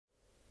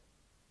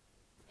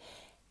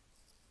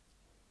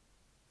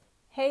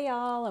Hey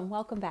y'all, and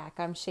welcome back.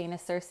 I'm Shayna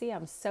Cersei.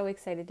 I'm so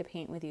excited to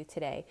paint with you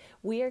today.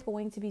 We are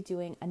going to be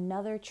doing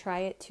another Try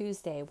It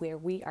Tuesday where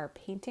we are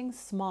painting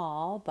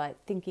small but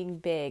thinking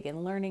big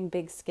and learning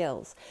big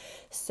skills.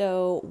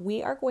 So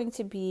we are going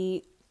to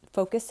be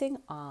focusing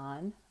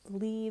on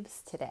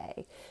leaves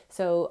today.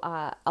 So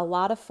a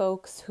lot of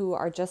folks who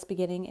are just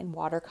beginning in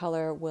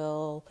watercolor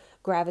will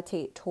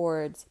gravitate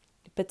towards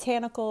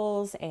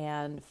botanicals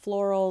and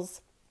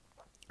florals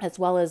as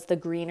well as the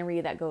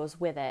greenery that goes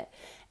with it.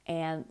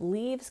 And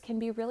leaves can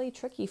be really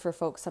tricky for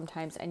folks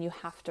sometimes, and you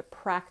have to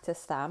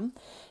practice them.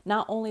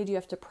 Not only do you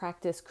have to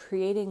practice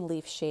creating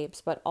leaf shapes,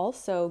 but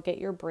also get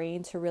your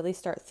brain to really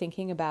start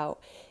thinking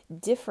about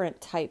different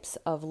types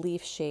of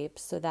leaf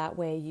shapes so that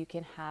way you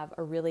can have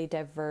a really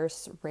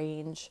diverse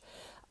range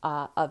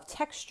of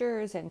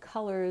textures and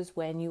colors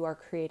when you are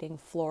creating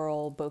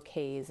floral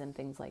bouquets and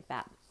things like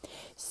that.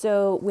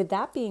 So with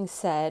that being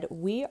said,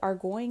 we are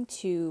going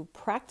to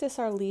practice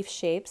our leaf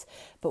shapes,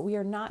 but we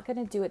are not going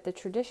to do it the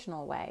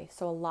traditional way.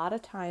 So a lot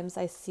of times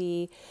I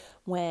see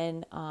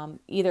when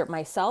either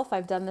myself,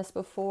 I've done this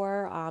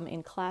before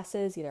in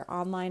classes, either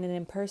online and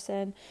in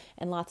person,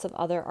 and lots of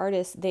other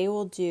artists, they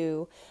will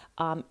do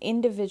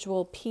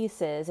individual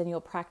pieces and you'll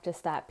practice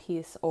that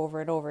piece over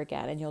and over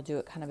again, and you'll do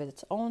it kind of in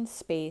its own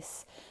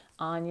space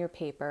on your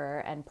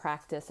paper and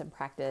practice,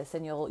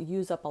 and you'll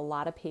use up a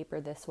lot of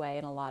paper this way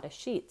and a lot of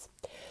sheets.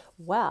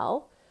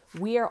 Well,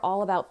 we are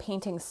all about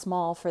painting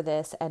small for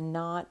this and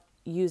not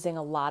using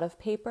a lot of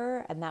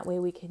paper, and that way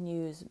we can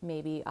use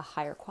maybe a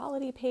higher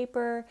quality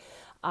paper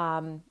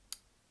and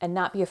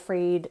not be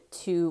afraid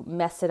to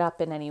mess it up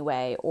in any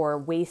way or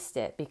waste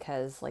it,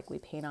 because like we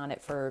paint on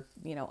it for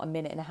a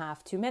minute and a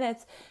half, 2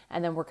 minutes,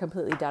 and then we're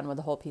completely done with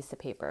the whole piece of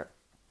paper.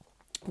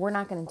 We're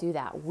not going to do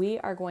that. We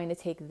are going to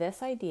take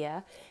this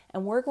idea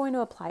and we're going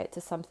to apply it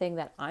to something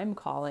that I'm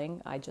calling,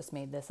 I just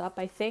made this up,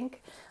 I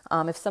think.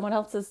 If someone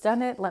else has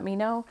done it, let me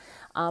know.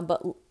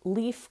 But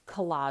leaf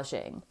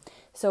collaging.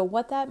 So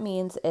what that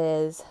means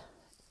is,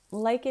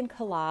 like in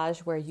collage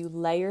where you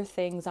layer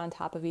things on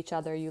top of each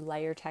other, you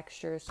layer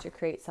textures to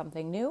create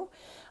something new.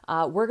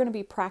 We're going to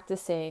be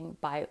practicing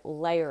by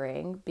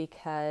layering,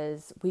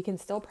 because we can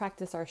still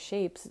practice our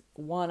shapes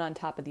one on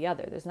top of the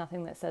other. There's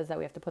nothing that says that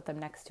we have to put them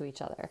next to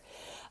each other.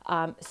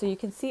 So you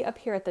can see up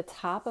here at the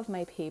top of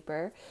my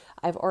paper,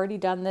 I've already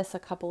done this a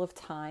couple of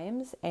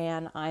times,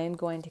 and I am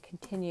going to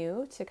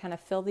continue to kind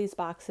of fill these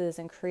boxes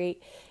and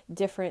create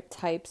different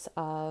types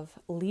of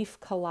leaf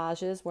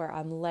collages where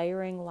I'm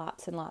layering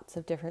lots and lots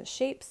of different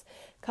shapes,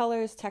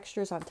 colors,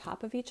 textures on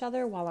top of each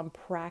other while I'm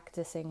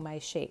practicing my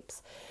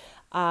shapes.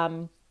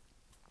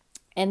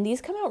 And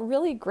these come out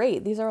really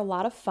great. These are a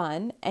lot of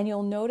fun, and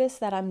you'll notice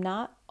that I'm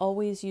not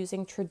always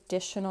using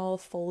traditional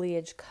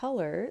foliage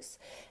colors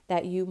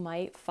that you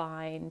might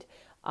find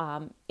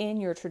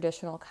in your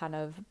traditional kind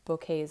of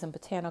bouquets and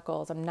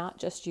botanicals. I'm not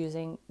just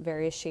using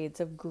various shades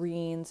of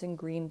greens and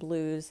green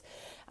blues.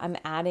 I'm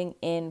adding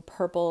in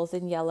purples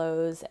and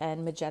yellows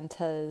and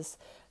magentas.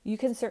 You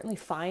can certainly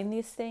find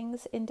these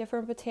things in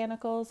different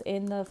botanicals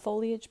in the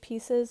foliage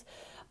pieces,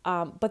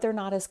 but they're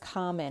not as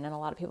common, and a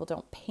lot of people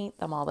don't paint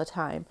them all the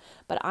time.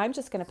 But I'm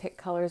just going to pick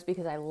colors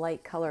because I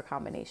like color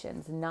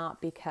combinations, not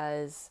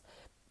because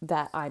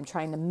that I'm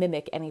trying to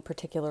mimic any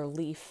particular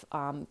leaf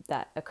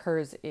that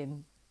occurs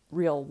in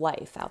real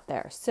life out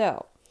there.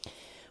 So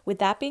with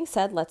that being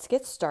said, let's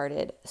get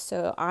started.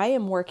 So I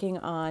am working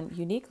on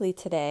uniquely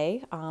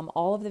today.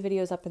 All of the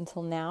videos up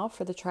until now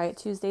for the Try It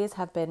Tuesdays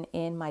have been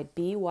in my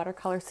B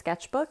watercolor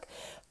sketchbook,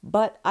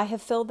 but I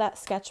have filled that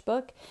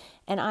sketchbook,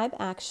 and I've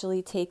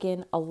actually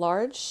taken a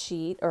large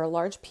sheet or a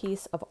large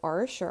piece of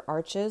arch or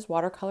arches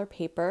watercolor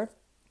paper,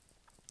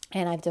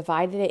 and I've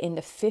divided it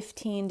into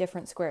 15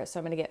 different squares. So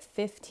I'm going to get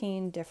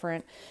 15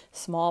 different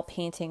small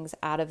paintings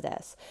out of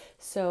this.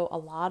 So a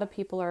lot of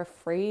people are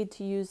afraid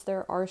to use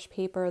their arch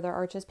paper, their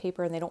arches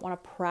paper, and they don't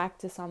want to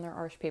practice on their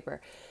arch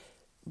paper.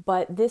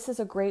 But this is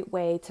a great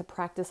way to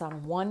practice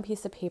on one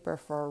piece of paper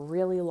for a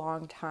really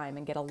long time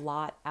and get a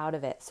lot out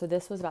of it. So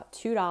this was about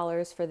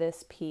 $2 for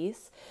this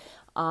piece.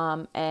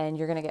 And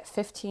you're going to get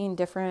 15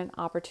 different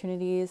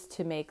opportunities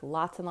to make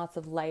lots and lots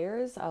of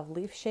layers of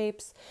leaf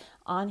shapes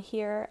on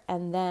here.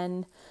 And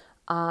then,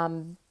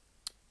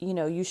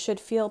 you should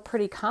feel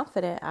pretty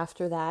confident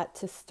after that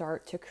to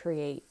start to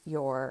create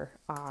your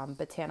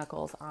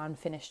botanicals on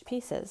finished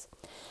pieces.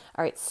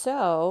 All right,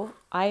 so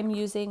I'm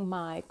using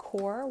my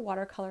core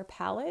watercolor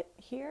palette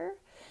here.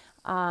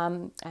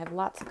 I have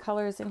lots of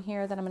colors in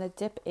here that I'm going to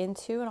dip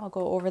into, and I'll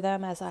go over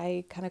them as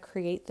I kind of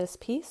create this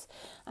piece.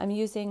 I'm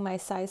using my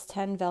size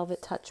 10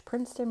 Velvet Touch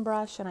Princeton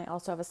brush, and I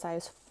also have a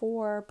size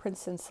 4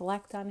 Princeton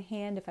Select on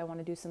hand if I want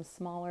to do some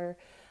smaller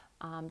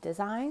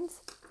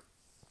designs.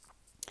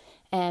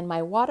 And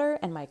my water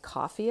and my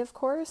coffee, of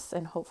course,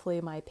 and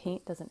hopefully my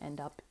paint doesn't end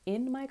up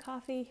in my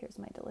coffee. Here's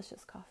my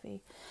delicious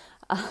coffee.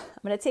 I'm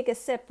going to take a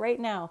sip right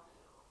now.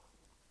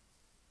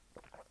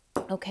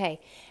 Okay.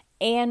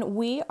 And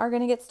we are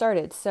going to get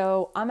started.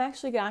 So I'm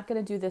actually not going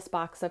to do this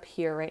box up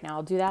here right now.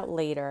 I'll do that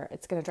later.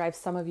 It's going to drive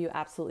some of you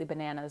absolutely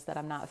bananas that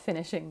I'm not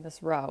finishing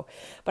this row.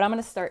 But I'm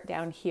going to start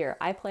down here.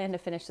 I plan to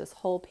finish this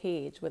whole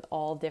page with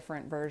all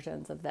different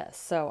versions of this.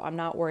 So I'm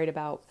not worried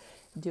about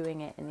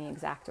doing it in the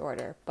exact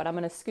order. But I'm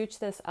going to scooch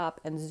this up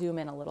and zoom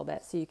in a little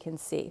bit so you can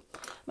see.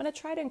 I'm going to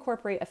try to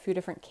incorporate a few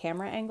different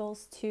camera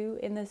angles too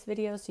in this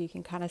video so you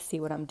can kind of see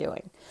what I'm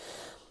doing.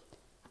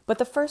 But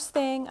the first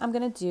thing I'm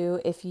going to do,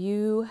 if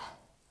you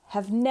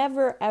have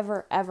never,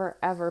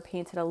 ever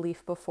painted a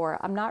leaf before,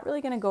 I'm not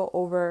really going to go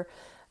over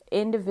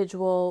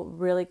individual,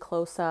 really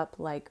close up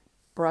like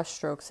brush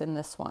strokes in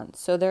this one.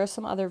 So there are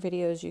some other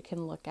videos you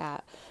can look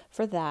at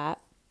for that.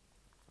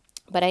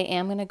 But I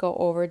am going to go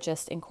over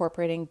just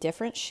incorporating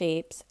different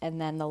shapes and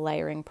then the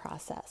layering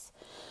process.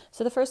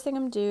 So the first thing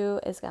I'm going to do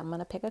is I'm going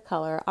to pick a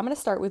color. I'm going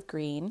to start with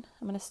green.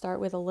 I'm going to start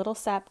with a little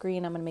sap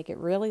green. I'm going to make it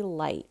really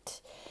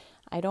light.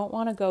 I don't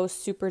want to go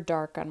super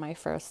dark on my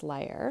first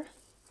layer.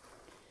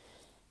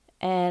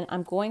 And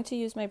I'm going to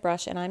use my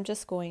brush and I'm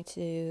just going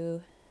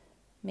to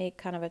make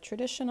kind of a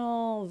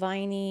traditional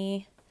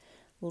viney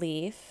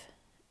leaf.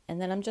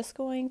 And then I'm just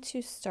going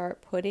to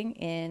start putting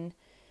in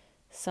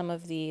some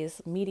of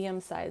these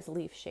medium-sized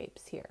leaf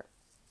shapes here.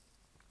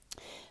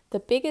 The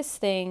biggest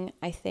thing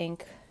I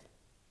think,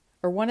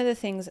 or one of the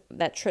things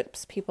that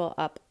trips people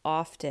up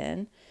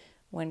often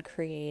when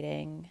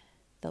creating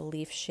the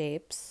leaf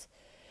shapes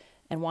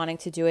and wanting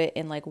to do it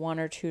in like 1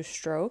 or 2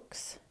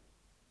 strokes,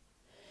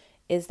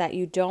 is that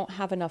you don't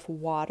have enough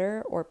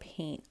water or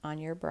paint on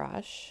your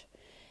brush,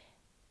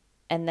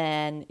 and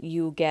then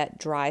you get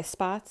dry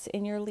spots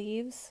in your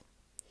leaves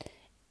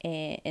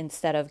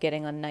instead of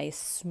getting a nice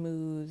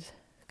smooth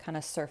kind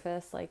of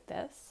surface like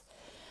this.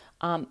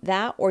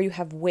 That, or you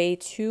have way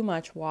too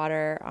much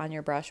water on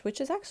your brush,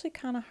 which is actually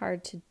kind of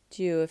hard to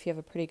do if you have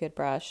a pretty good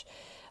brush,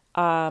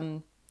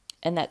 and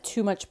that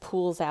too much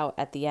pools out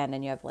at the end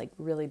and you have like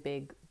really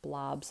big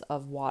blobs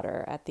of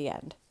water at the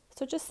end.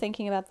 So just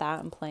thinking about that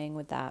and playing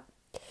with that.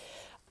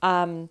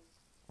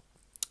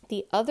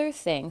 The other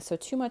thing, so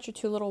too much or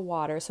too little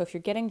water. So if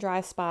you're getting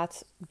dry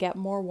spots, get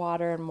more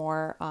water and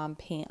more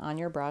paint on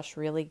your brush,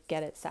 really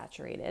get it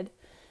saturated.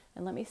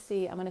 And let me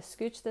see, I'm going to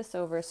scooch this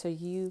over so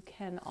you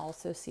can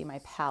also see my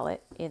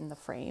palette in the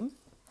frame.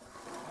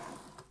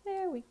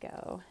 There we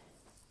go.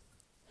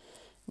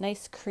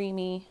 Nice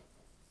creamy,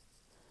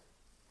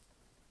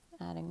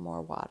 adding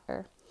more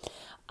water.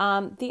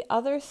 The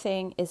other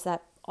thing is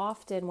that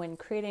often when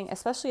creating,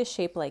 especially a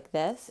shape like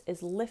this,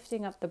 is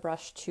lifting up the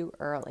brush too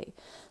early.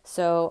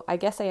 So I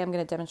guess I am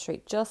going to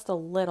demonstrate just a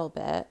little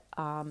bit,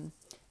 and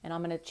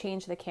I'm going to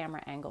change the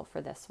camera angle for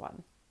this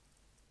one.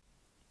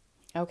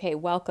 Okay,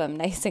 welcome,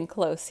 nice and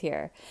close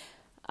here.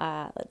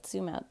 Let's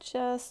zoom out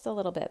just a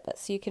little bit, but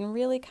so you can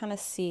really kind of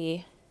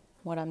see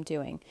what I'm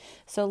doing.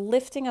 So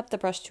lifting up the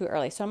brush too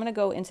early. So I'm going to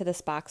go into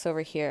this box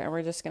over here and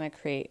we're just going to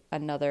create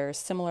another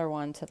similar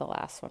one to the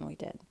last one we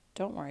did.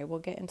 Don't worry, we'll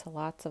get into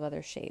lots of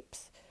other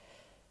shapes.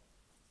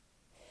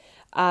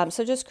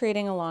 So just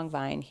creating a long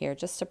vine here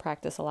just to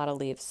practice a lot of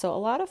leaves. So a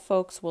lot of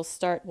folks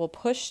will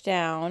push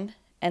down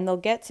and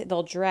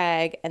they'll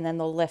drag and then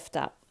they'll lift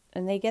up.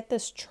 And they get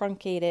this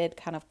truncated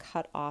kind of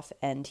cut off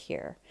end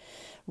here.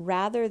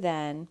 Rather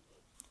than,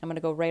 I'm going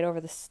to go right over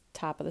the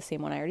top of the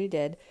same one I already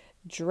did,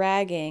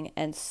 dragging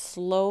and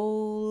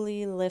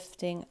slowly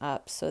lifting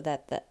up so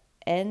that the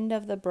end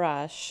of the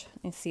brush,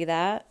 you see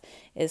that,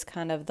 is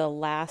kind of the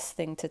last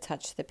thing to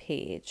touch the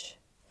page.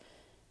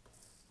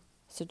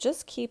 So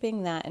just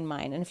keeping that in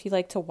mind. And if you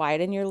like to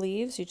widen your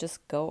leaves, you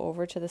just go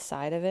over to the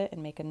side of it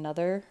and make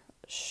another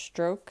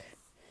stroke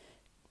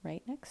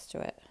right next to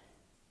it.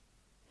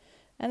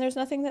 And there's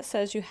nothing that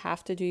says you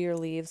have to do your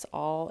leaves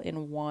all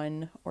in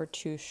 1 or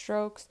 2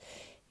 strokes.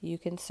 You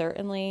can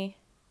certainly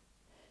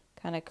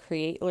kind of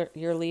create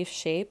your leaf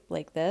shape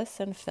like this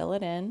and fill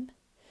it in.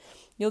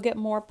 You'll get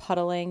more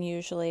puddling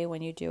usually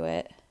when you do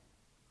it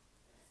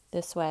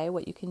this way.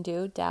 What you can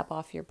do, dab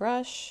off your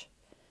brush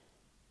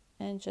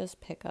and just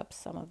pick up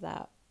some of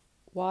that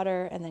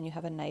water, and then you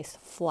have a nice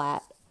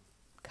flat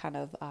kind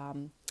of,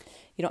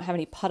 you don't have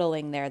any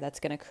puddling there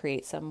that's going to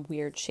create some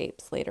weird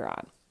shapes later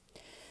on.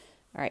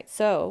 All right,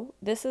 so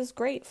this is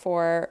great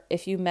for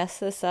if you mess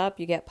this up,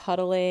 you get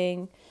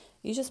puddling,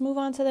 you just move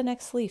on to the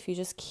next leaf. You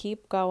just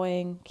keep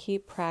going,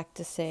 keep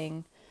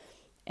practicing.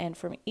 And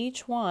from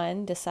each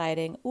one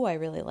deciding, oh, I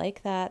really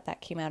like that. That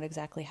came out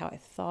exactly how I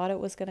thought it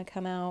was going to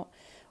come out,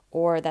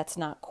 or that's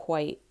not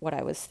quite what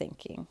I was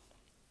thinking.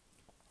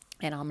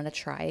 And I'm going to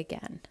try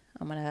again.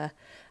 I'm going to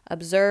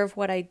observe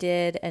what I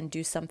did and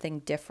do something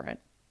different.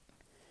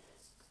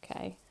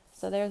 Okay,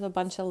 so there's a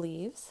bunch of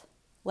leaves.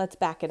 Let's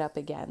back it up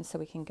again so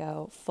we can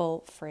go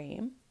full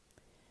frame.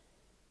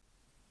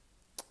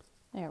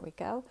 There we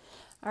go.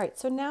 All right,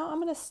 so now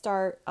I'm going to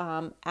start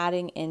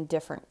adding in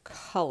different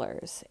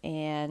colors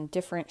and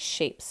different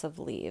shapes of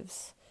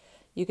leaves.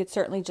 You could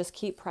certainly just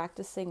keep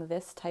practicing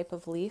this type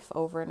of leaf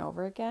over and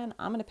over again.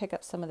 I'm going to pick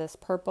up some of this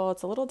purple.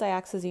 It's a little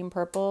dioxazine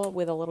purple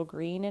with a little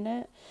green in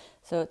it.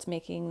 So it's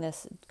making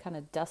this kind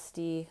of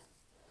dusty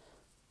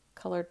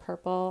colored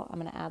purple. I'm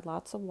going to add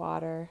lots of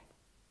water.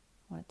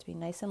 I want it to be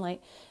nice and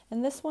light.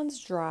 And this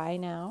one's dry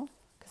now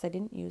because I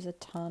didn't use a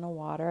ton of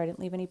water. I didn't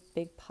leave any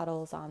big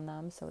puddles on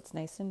them, so it's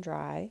nice and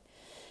dry.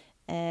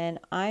 And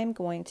I'm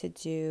going to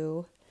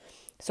do,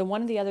 so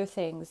one of the other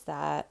things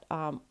that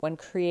when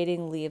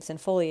creating leaves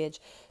and foliage,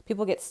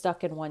 people get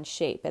stuck in one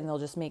shape and they'll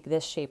just make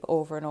this shape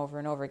over and over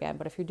and over again.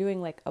 But if you're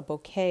doing like a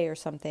bouquet or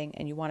something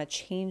and you want to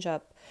change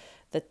up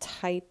the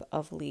type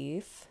of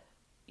leaf,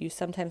 you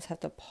sometimes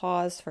have to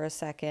pause for a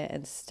second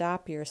and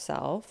stop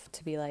yourself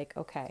to be like,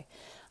 okay,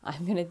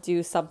 I'm going to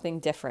do something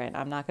different.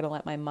 I'm not going to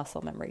let my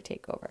muscle memory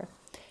take over.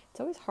 It's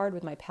always hard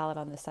with my palette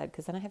on this side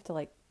because then I have to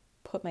like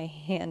put my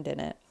hand in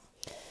it.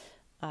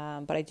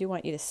 But I do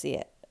want you to see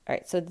it. All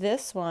right, so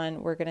this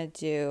one, we're going to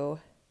do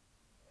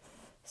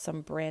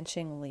some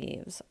branching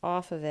leaves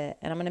off of it.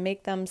 And I'm going to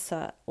make them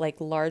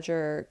like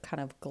larger, kind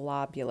of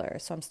globular.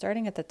 So I'm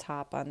starting at the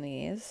top on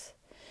these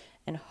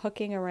and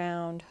hooking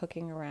around,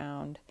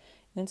 and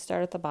then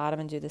start at the bottom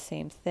and do the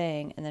same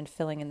thing and then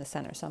filling in the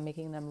center. So I'm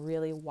making them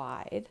really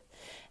wide.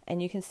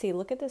 And you can see,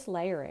 look at this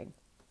layering.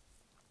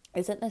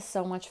 Isn't this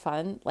so much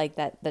fun? Like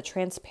that, the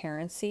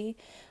transparency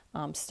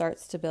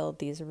starts to build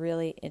these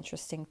really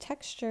interesting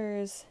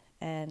textures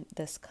and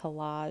this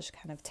collage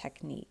kind of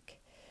technique.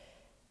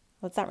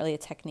 Well, it's not really a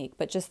technique,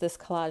 but just this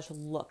collage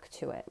look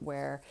to it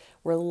where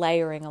we're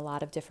layering a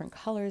lot of different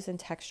colors and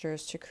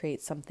textures to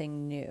create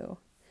something new.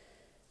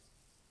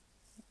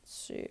 Let's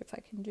see if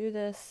I can do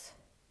this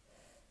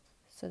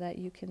so that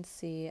you can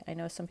see. I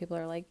know some people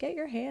are like, get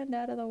your hand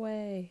out of the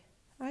way.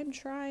 I'm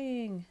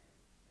trying.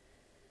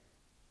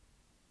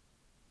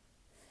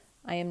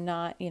 I am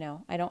not,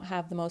 I don't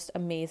have the most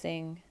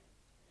amazing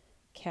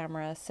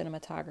camera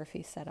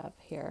cinematography setup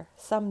here.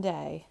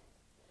 Someday,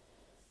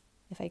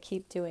 if I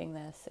keep doing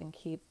this and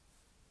keep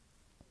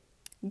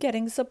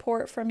getting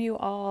support from you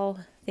all,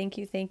 thank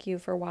you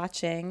for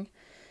watching.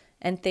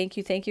 And thank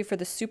you for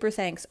the super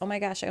thanks. Oh my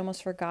gosh, I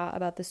almost forgot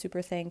about the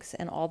super thanks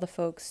and all the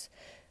folks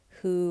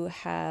who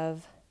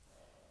have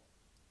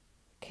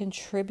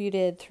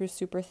contributed through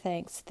super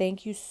thanks.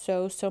 Thank you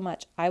so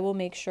much. I will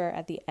make sure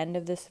at the end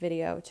of this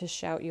video to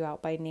shout you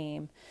out by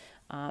name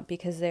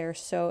because they're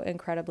so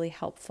incredibly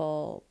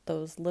helpful,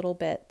 those little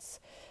bits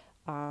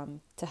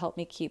to help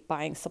me keep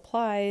buying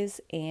supplies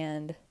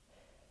and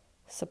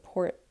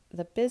support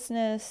the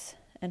business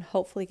and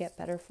hopefully get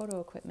better photo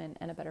equipment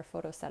and a better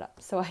photo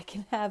setup so I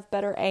can have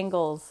better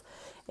angles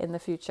in the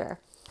future.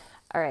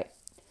 All right.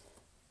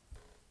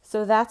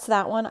 So that's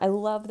that one. I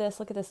love this.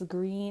 Look at this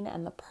green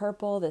and the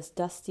purple. This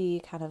dusty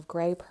kind of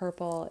gray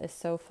purple is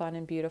so fun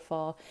and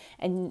beautiful.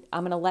 And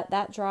I'm going to let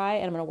that dry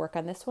and I'm going to work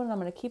on this one. And I'm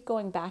going to keep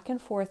going back and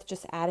forth,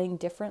 just adding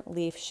different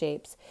leaf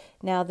shapes.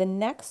 Now the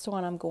next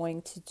one I'm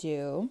going to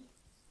do,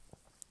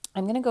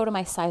 I'm going to go to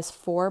my size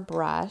 4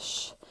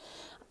 brush.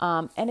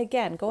 And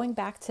again, going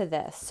back to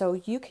this, so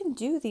you can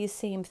do these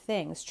same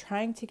things,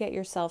 trying to get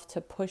yourself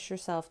to push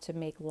yourself to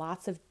make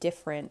lots of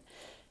different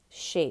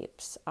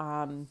shapes.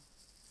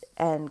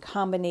 And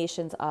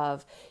combinations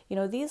of,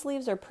 these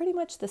leaves are pretty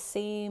much the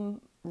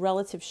same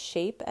relative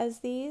shape as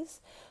these,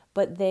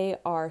 but they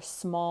are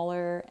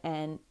smaller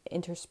and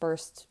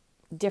interspersed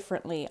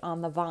differently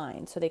on the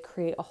vine. So they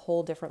create a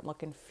whole different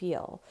look and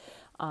feel.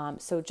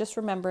 So just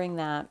remembering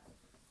that,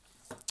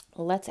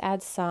 let's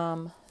add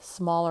some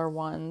smaller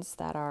ones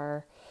that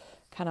are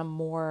kind of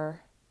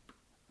more,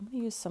 I'm going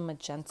to use some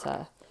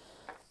magenta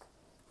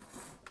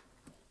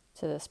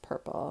to this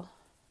purple.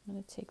 I'm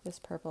going to take this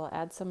purple,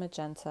 add some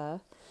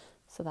magenta.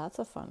 So that's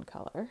a fun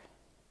color.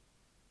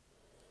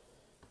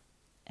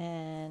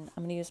 And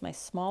I'm going to use my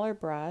smaller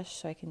brush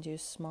so I can do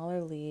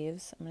smaller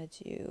leaves. I'm going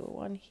to do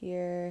one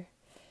here.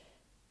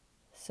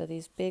 So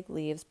these big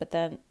leaves, but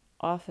then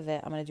off of it,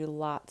 I'm going to do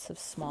lots of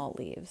small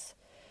leaves.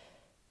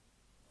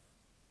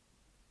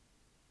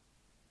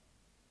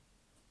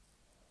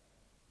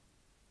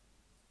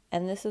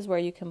 And this is where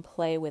you can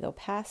play with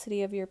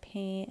opacity of your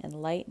paint and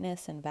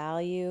lightness and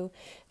value.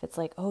 If it's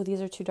like, oh,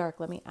 these are too dark,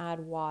 let me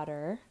add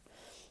water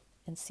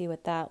and see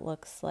what that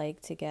looks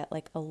like to get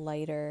like a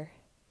lighter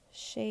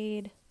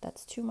shade.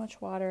 That's too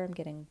much water. I'm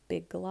getting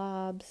big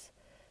globs.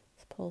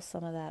 Let's pull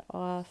some of that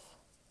off.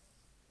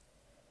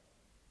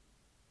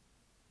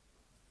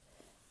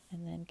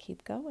 And then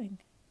keep going.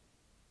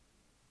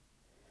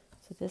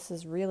 So this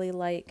is really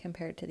light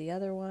compared to the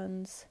other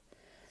ones.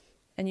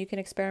 And you can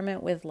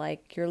experiment with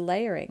like your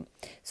layering.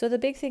 So the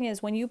big thing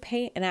is when you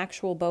paint an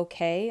actual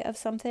bouquet of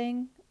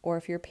something, or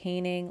if you're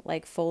painting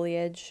like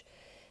foliage,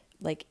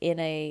 like in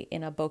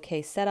a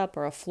bouquet setup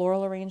or a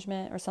floral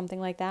arrangement or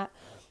something like that,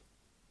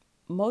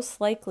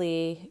 most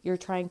likely you're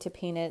trying to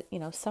paint it,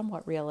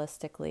 somewhat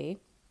realistically.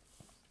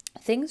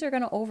 Things are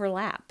going to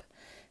overlap.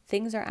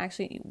 Things are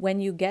actually, when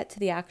you get to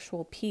the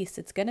actual piece,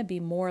 it's going to be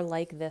more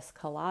like this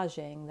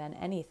collaging than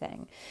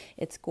anything.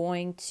 It's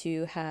going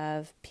to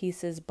have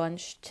pieces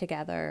bunched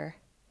together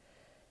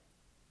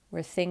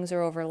where things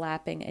are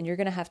overlapping, and you're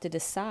going to have to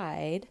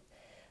decide,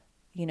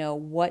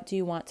 what do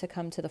you want to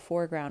come to the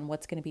foreground?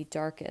 What's going to be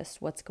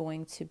darkest? What's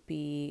going to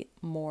be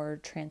more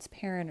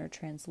transparent or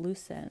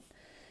translucent?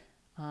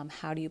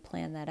 How do you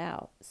plan that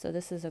out? So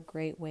this is a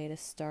great way to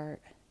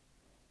start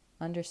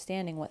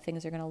understanding what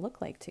things are going to look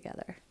like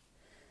together.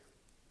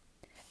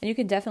 And you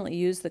can definitely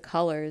use the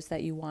colors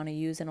that you want to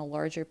use in a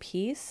larger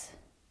piece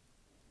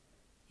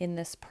in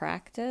this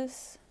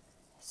practice,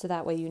 so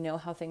that way you know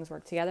how things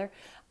work together.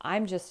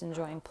 I'm just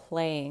enjoying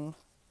playing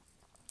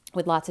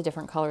with lots of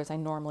different colors I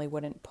normally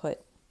wouldn't put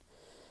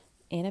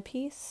in a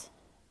piece.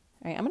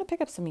 All right, I'm going to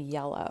pick up some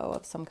yellow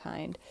of some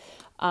kind.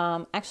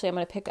 Actually, I'm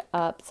going to pick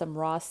up some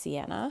raw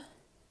sienna,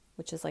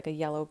 which is like a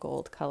yellow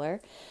gold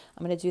color.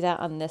 I'm going to do that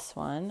on this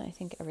one. I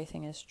think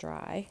everything is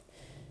dry.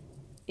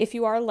 If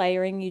you are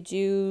layering, you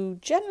do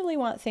generally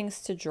want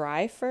things to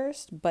dry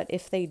first, but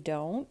if they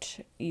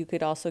don't, you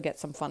could also get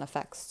some fun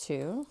effects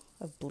too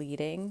of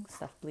bleeding,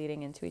 stuff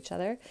bleeding into each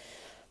other.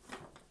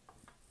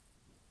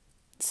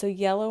 So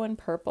yellow and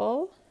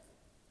purple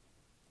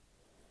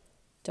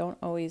don't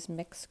always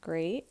mix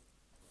great.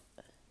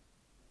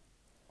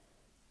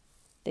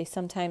 They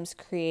sometimes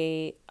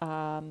create,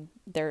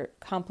 they're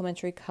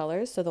complementary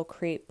colors, so they'll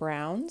create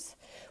browns,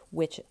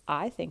 which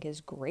I think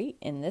is great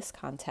in this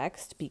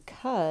context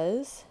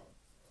because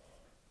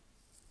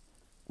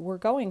we're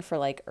going for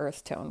like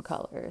earth tone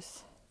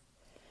colors.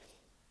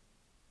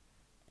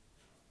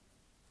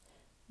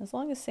 As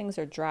long as things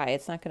are dry,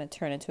 it's not going to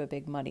turn into a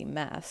big muddy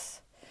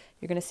mess.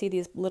 You're going to see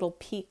these little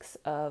peaks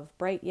of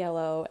bright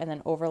yellow and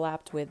then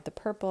overlapped with the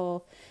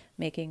purple,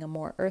 making a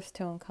more earth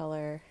tone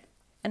color.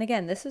 And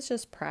again, this is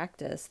just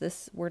practice.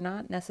 We're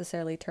not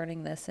necessarily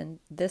turning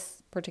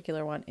this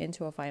particular one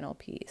into a final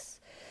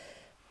piece,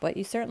 but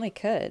you certainly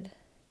could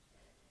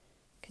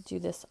do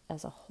this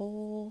as a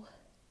whole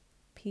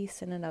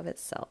piece in and of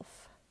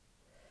itself.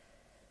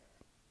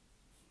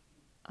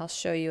 I'll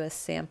show you a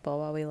sample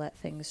while we let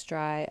things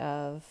dry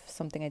of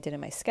something I did in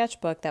my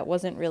sketchbook that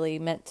wasn't really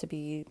meant to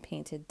be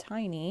painted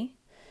tiny,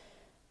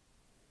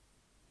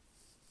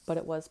 but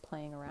it was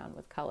playing around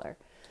with color.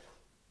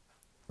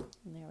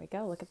 And there we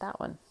go, look at that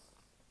one.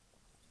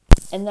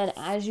 And then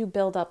as you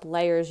build up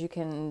layers, you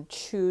can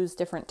choose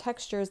different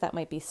textures that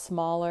might be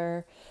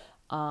smaller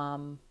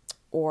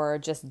or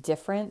just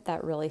different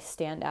that really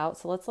stand out.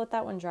 So let's let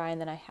that one dry,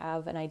 and then I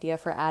have an idea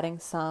for adding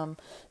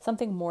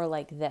something more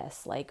like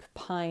this, like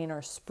pine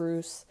or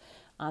spruce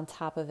on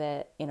top of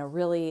it in a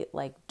really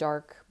like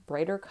dark,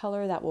 brighter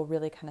color that will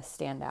really kind of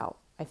stand out.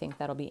 I think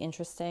that'll be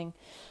interesting.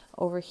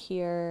 Over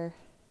here,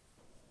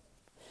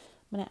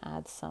 I'm going to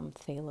add some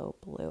phthalo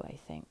blue, I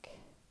think.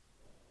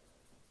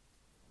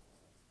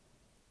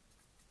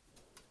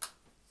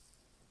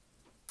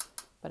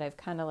 But I've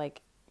kind of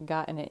like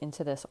gotten it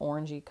into this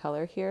orangey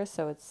color here,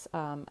 so it's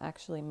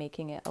actually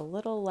making it a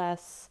little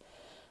less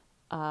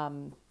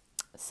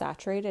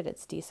saturated.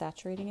 It's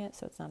desaturating it,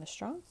 so it's not as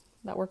strong.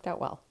 That worked out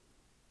well.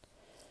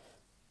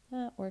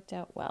 That worked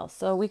out well.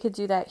 So we could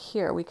do that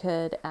here. We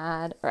could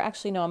add, or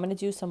actually no, I'm going to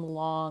do some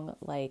long,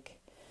 like,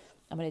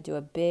 I'm going to do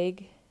a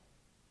big,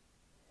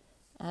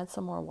 add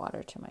some more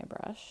water to my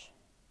brush.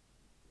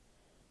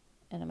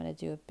 And I'm going to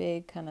do a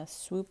big kind of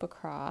swoop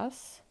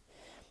across.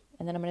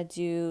 And then I'm going to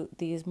do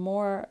these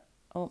more,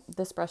 oh,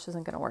 this brush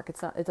isn't going to work.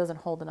 It doesn't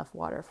hold enough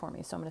water for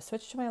me. So I'm going to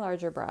switch to my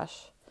larger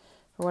brush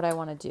for what I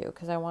want to do,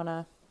 because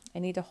I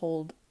need to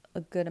hold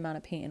a good amount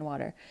of paint and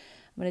water.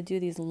 I'm going to do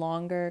these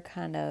longer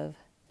kind of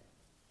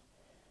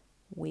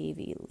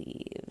wavy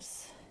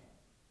leaves.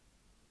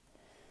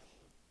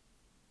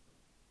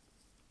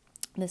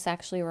 This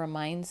actually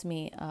reminds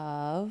me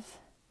of,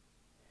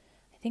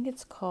 I think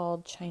it's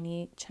called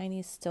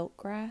Chinese stilt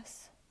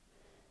grass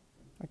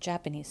or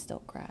Japanese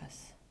stilt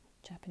grass.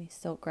 Japanese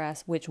stilt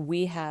grass, which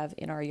we have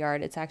in our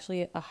yard. It's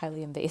actually a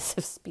highly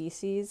invasive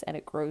species and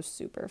it grows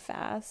super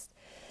fast,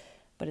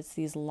 but it's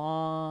these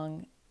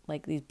long,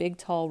 like these big,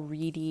 tall,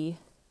 reedy.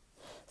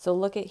 So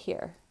look at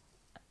here.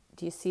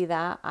 Do you see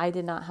that? I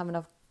did not have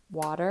enough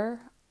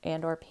water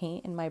and or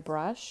paint in my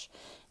brush,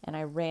 and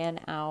I ran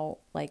out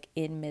like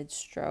in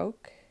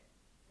mid-stroke.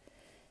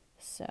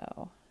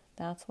 So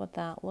that's what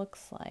that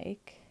looks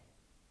like.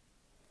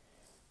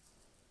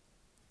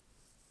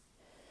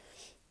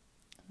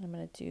 I'm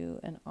going to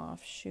do an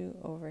offshoot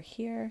over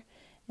here,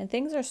 and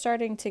things are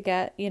starting to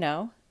get,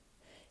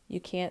 you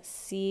can't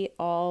see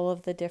all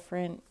of the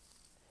different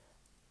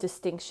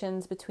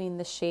distinctions between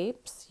the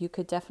shapes. You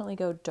could definitely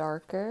go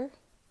darker.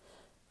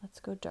 Let's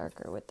go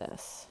darker with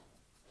this.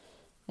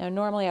 Now,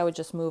 normally I would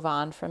just move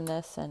on from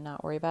this and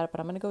not worry about it,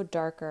 but I'm going to go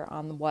darker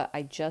on what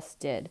I just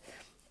did.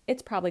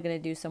 It's probably going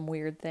to do some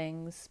weird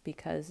things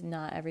because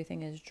not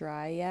everything is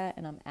dry yet,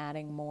 and I'm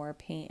adding more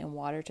paint and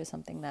water to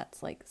something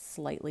that's like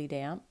slightly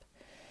damp.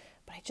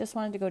 But I just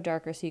wanted to go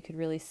darker so you could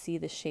really see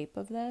the shape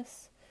of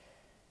this.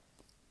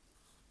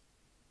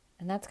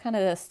 And that's kind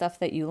of the stuff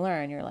that you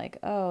learn. You're like,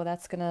 oh,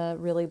 that's going to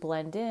really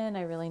blend in.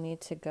 I really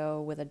need to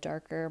go with a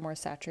darker, more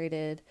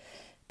saturated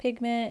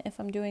pigment if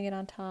I'm doing it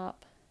on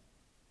top.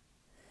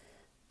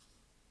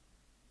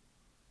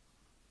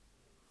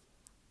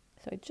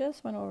 So I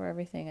just went over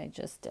everything I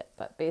just did,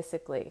 but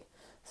basically,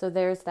 so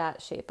there's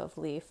that shape of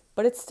leaf,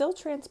 but it's still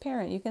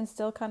transparent. You can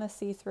still kind of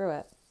see through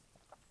it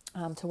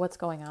to what's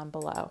going on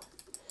below.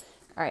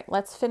 All right,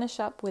 let's finish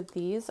up with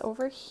these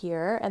over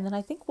here, and then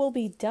I think we'll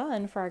be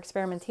done for our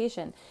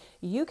experimentation.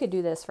 You could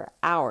do this for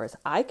hours.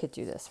 I could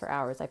do this for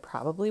hours. I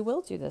probably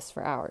will do this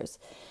for hours.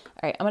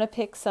 All right, I'm going to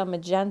pick some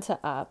magenta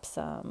up,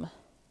 some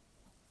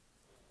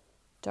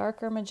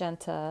darker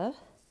magenta,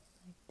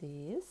 like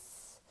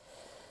these.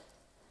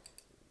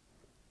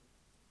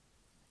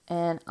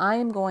 And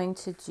I'm going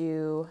to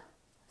do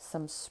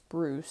some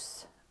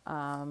spruce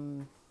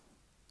or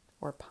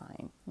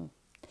pine.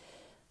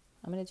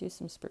 I'm going to do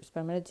some spruce, but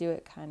I'm going to do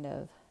it kind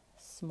of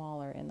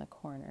smaller in the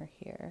corner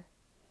here.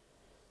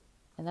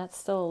 And that's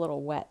still a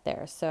little wet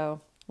there,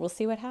 so we'll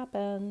see what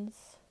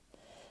happens.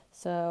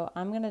 So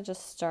I'm going to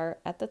just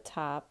start at the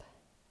top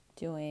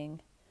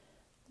doing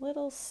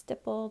little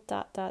stipple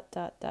dot, dot,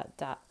 dot, dot,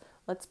 dot.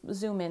 Let's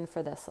zoom in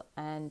for this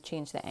and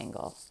change the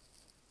angle.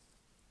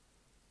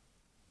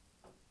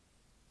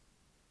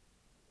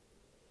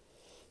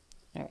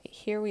 All right,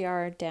 here we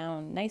are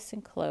down nice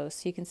and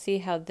close. You can see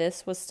how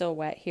this was still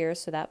wet here,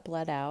 so that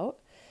bled out.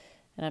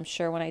 And I'm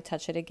sure when I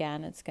touch it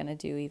again, it's going to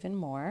do even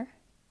more.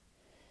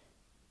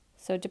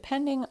 So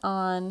depending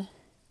on,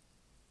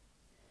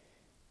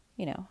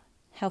 you know,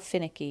 how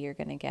finicky you're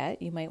going to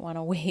get, you might want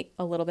to wait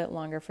a little bit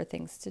longer for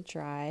things to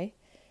dry.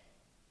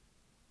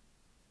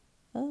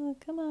 Oh,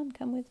 come on,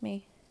 come with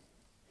me.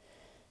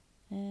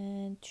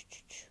 And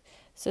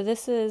so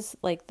this is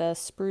like the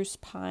spruce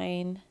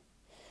pine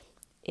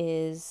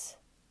is,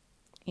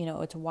 you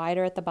know, it's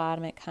wider at the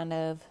bottom. It kind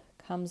of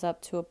comes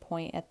up to a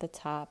point at the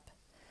top.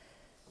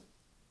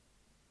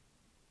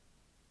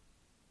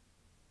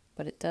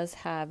 But it does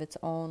have its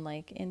own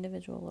like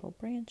individual little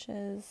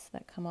branches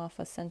that come off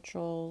a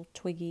central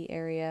twiggy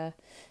area.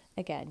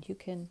 Again, you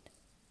can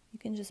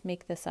just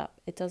make this up.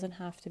 It doesn't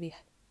have to be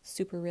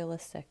super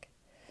realistic.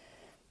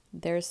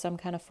 There's some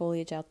kind of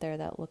foliage out there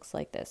that looks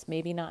like this.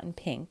 Maybe not in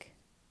pink,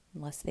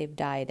 unless they've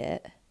dyed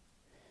it.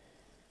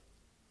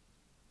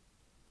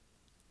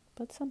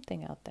 But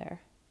something out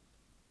there.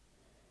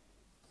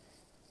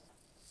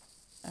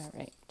 All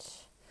right.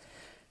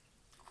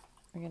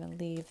 We're going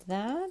to leave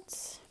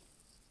that.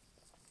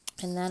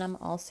 And then I'm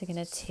also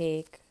going to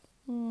take,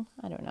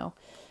 I don't know,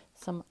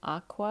 some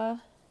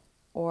aqua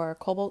or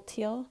cobalt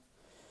teal.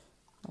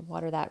 I'll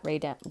water that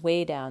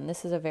way down.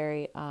 This is a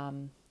very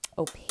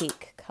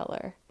opaque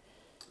color.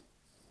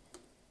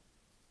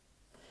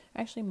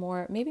 Actually,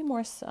 maybe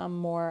some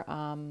more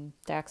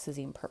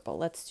dioxazine purple.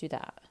 Let's do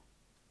that.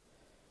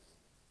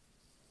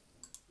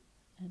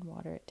 And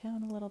water it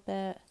down a little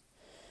bit.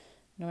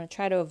 And I'm going to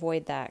try to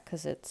avoid that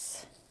because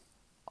it's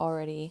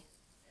already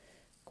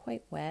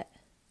quite wet.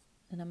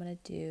 And I'm going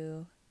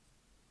to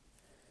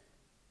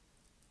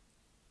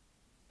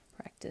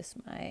practice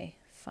my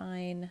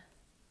fine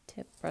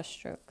tip brush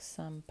strokes,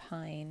 some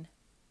pine.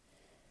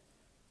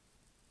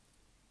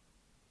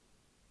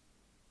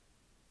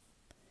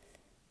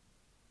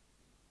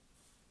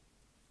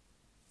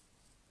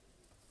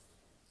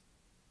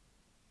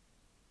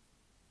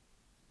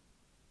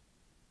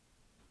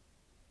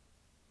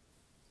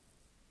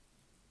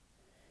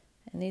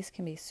 And these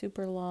can be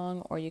super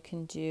long, or you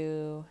can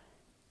do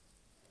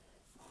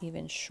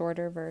even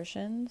shorter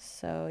versions.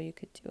 So you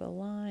could do a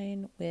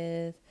line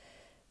with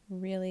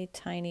really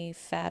tiny,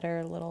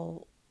 fatter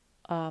little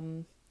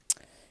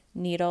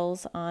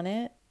needles on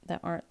it that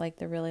aren't like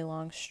the really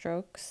long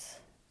strokes,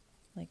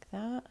 like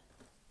that.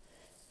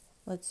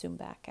 Let's zoom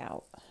back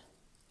out.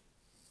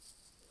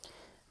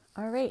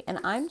 All right, and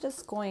I'm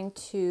just going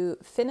to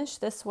finish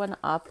this one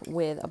up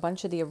with a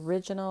bunch of the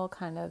original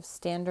kind of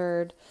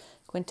standard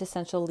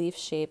quintessential leaf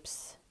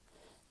shapes.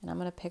 And I'm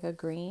going to pick a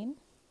green.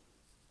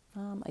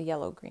 A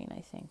yellow green,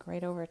 I think,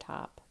 right over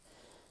top,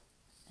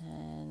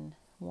 and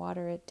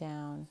water it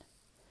down.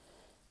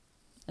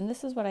 And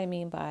this is what I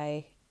mean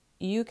by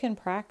you can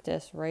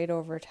practice right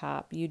over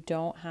top. You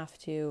don't have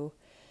to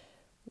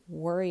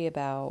worry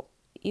about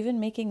even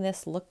making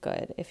this look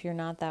good if you're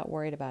not that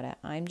worried about it.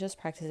 I'm just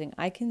practicing.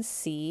 I can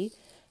see,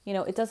 you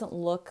know, it doesn't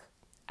look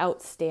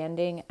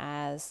outstanding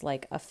as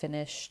like a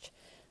finished,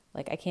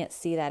 like I can't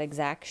see that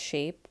exact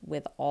shape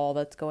with all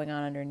that's going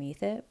on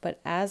underneath it. But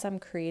as I'm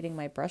creating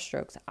my brush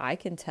strokes, I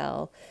can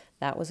tell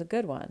that was a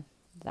good one.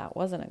 That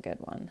wasn't a good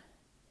one.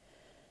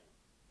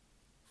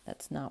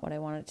 That's not what I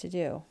wanted to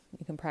do.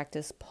 You can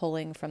practice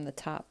pulling from the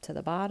top to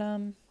the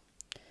bottom,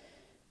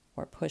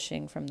 or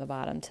pushing from the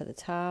bottom to the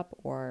top,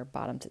 or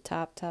bottom to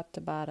top, top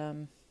to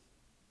bottom.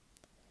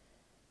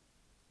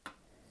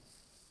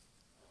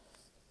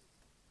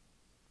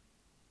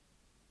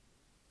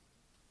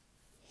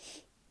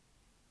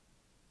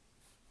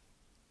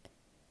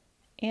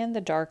 And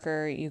the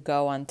darker you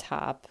go on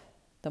top,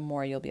 the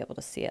more you'll be able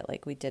to see it,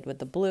 like we did with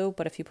the blue.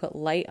 But if you put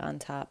light on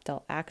top,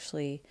 they'll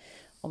actually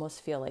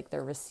almost feel like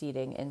they're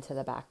receding into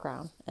the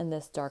background. And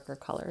this darker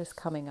color is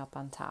coming up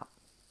on top.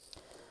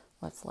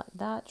 Let's let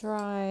that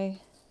dry.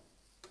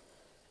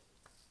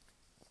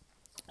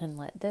 And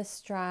let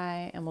this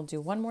dry. And we'll do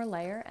one more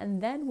layer,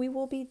 and then we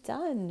will be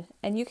done.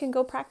 And you can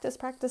go practice,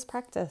 practice,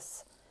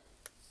 practice.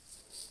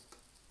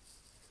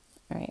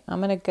 All right, I'm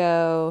going to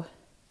go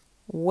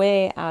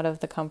way out of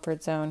the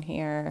comfort zone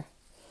here.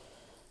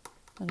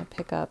 I'm going to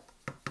pick up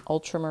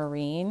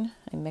ultramarine.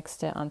 I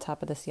mixed it on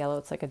top of this yellow.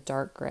 It's like a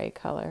dark gray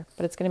color,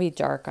 but it's going to be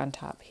dark on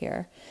top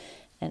here.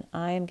 And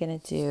I'm going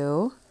to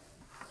do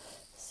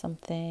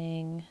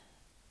something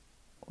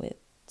with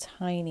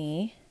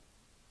tiny,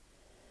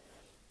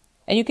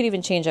 and you could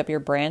even change up your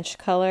branch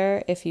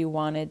color if you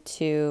wanted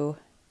to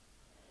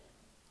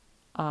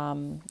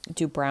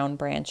do brown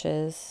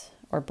branches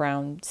or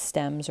brown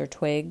stems or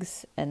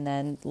twigs and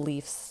then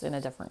leaves in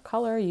a different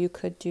color. You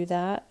could do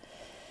that.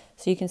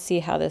 So you can see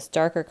how this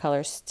darker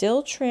color is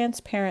still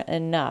transparent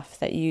enough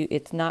that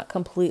it's not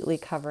completely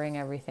covering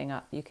everything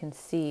up. You can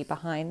see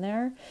behind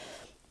there,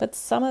 but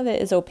some of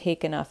it is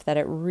opaque enough that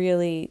it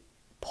really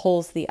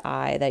pulls the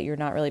eye, that you're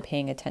not really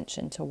paying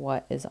attention to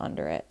what is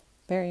under it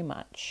very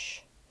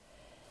much.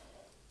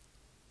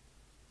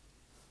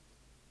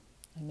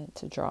 I meant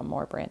to draw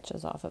more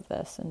branches off of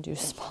this and do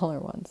smaller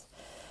ones.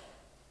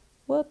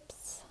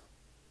 Whoops.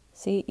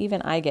 See,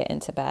 even I get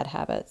into bad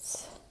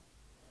habits.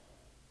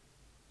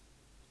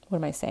 What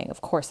am I saying? Of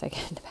course I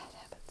get into bad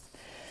habits.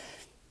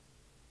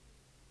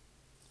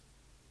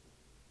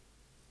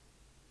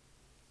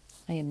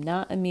 I am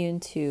not immune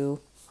to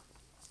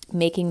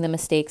making the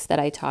mistakes that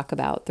I talk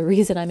about. The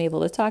reason I'm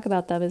able to talk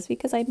about them is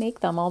because I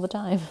make them all the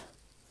time.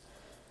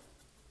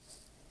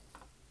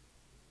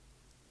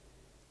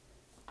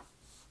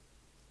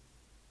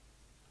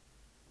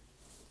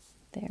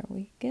 There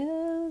we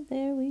go,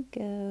 there we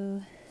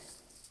go.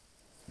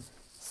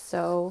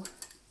 So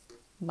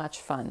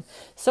much fun.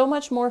 So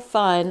much more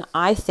fun,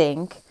 I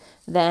think,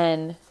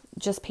 than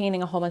just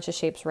painting a whole bunch of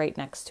shapes right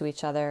next to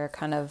each other,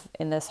 kind of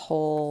in this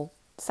whole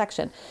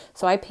section.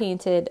 So I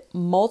painted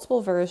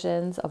multiple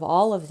versions of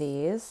all of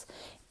these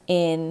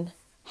in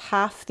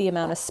half the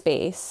amount of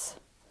space.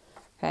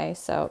 Okay,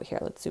 so here,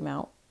 let's zoom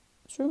out.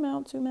 Zoom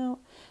out, zoom out.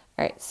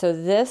 All right, so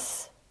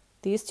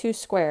these two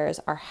squares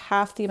are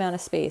half the amount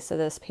of space of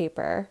this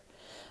paper.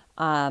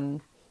 And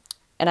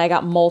I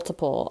got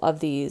multiple of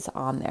these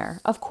on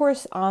there. Of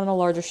course, on a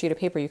larger sheet of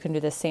paper, you can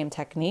do the same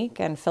technique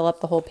and fill up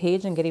the whole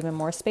page and get even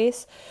more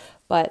space.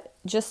 But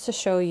just to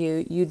show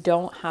you, you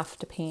don't have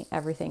to paint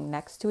everything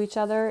next to each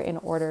other in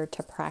order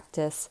to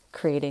practice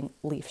creating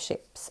leaf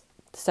shapes.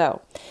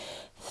 So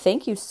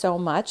thank you so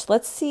much.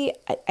 Let's see.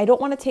 I don't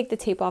want to take the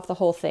tape off the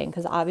whole thing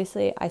because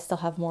obviously I still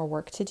have more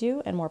work to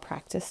do and more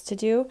practice to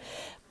do.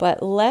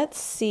 But let's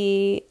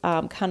see,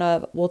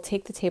 we'll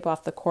take the tape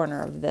off the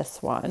corner of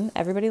this one.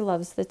 Everybody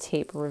loves the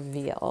tape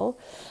reveal.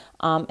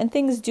 And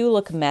things do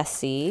look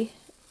messy,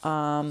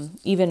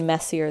 even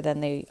messier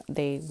than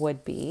they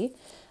would be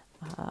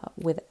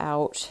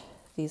without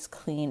these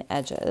clean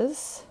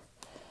edges.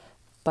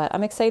 But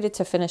I'm excited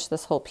to finish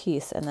this whole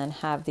piece and then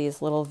have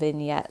these little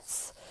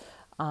vignettes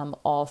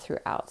all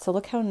throughout. So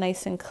look how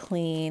nice and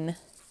clean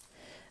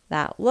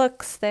that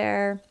looks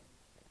there.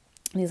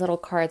 These little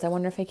cards, I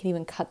wonder if I can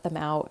even cut them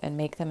out and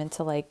make them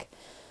into like,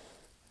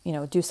 you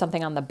know, do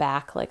something on the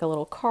back, like a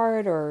little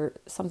card or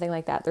something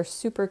like that. They're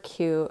super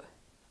cute.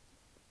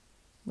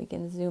 We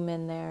can zoom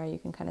in there. You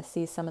can kind of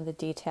see some of the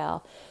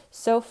detail.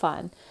 So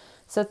fun.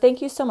 So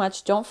thank you so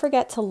much. Don't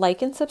forget to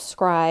like and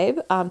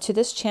subscribe to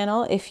this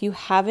channel if you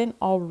haven't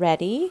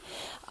already.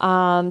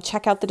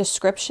 Check out the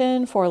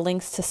description for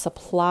links to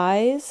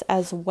supplies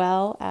as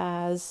well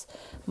as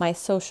my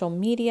social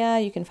media.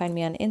 You can find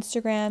me on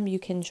Instagram. You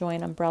can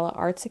join Umbrella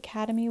Arts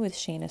Academy with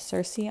Shayna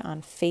Searcy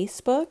on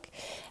Facebook,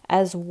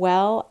 as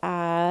well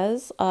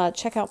as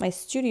check out my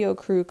Studio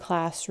Crew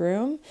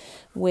Classroom,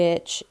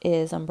 which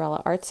is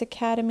Umbrella Arts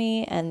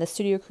Academy. And the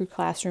Studio Crew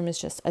Classroom is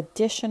just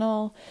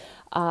additional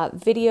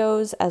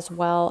videos as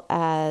well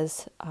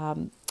as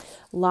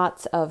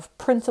lots of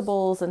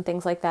printables and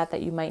things like that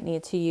that you might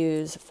need to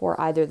use for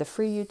either the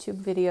free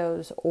YouTube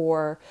videos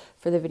or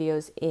for the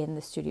videos in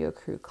the Studio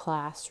Crew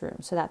Classroom.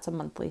 So that's a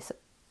monthly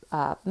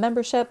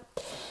membership.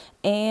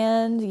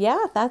 And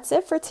yeah, that's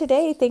it for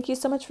today. Thank you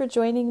so much for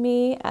joining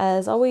me.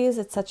 As always,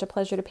 it's such a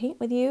pleasure to paint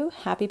with you.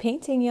 Happy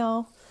painting,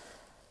 y'all.